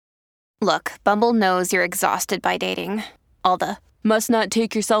Look, Bumble knows you're exhausted by dating. All the must not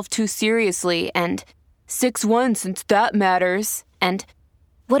take yourself too seriously and 6'1" since that matters. And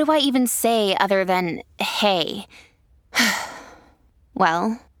what do I even say other than hey?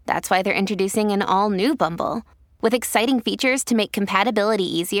 Well, that's why they're introducing an all-new Bumble with exciting features to make compatibility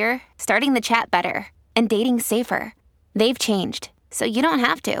easier, starting the chat better, and dating safer. They've changed, so you don't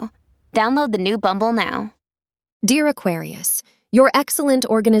have to. Download the new Bumble now. Dear Aquarius, your excellent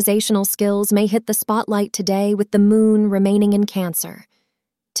organizational skills may hit the spotlight today with the moon remaining in Cancer.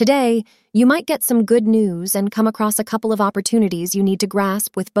 Today, you might get some good news and come across a couple of opportunities you need to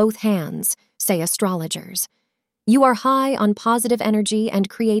grasp with both hands, say astrologers. You are high on positive energy and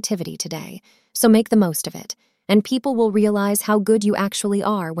creativity today, so make the most of it, and people will realize how good you actually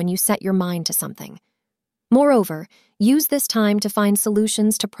are when you set your mind to something. Moreover, use this time to find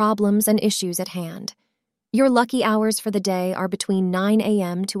solutions to problems and issues at hand. Your lucky hours for the day are between 9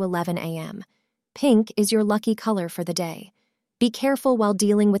 a.m. to 11 a.m. Pink is your lucky color for the day. Be careful while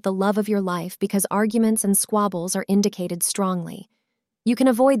dealing with the love of your life because arguments and squabbles are indicated strongly. You can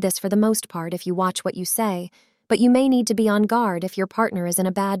avoid this for the most part if you watch what you say, but you may need to be on guard if your partner is in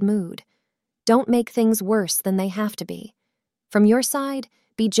a bad mood. Don't make things worse than they have to be. From your side,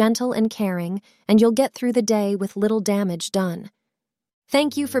 be gentle and caring, and you'll get through the day with little damage done.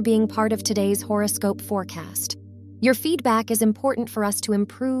 Thank you for being part of today's horoscope forecast. Your feedback is important for us to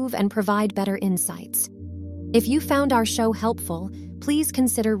improve and provide better insights. If you found our show helpful, please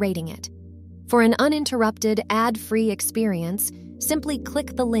consider rating it. For an uninterrupted, ad-free experience, simply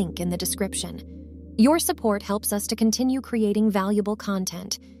click the link in the description. Your support helps us to continue creating valuable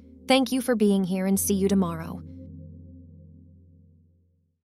content. Thank you for being here and see you tomorrow.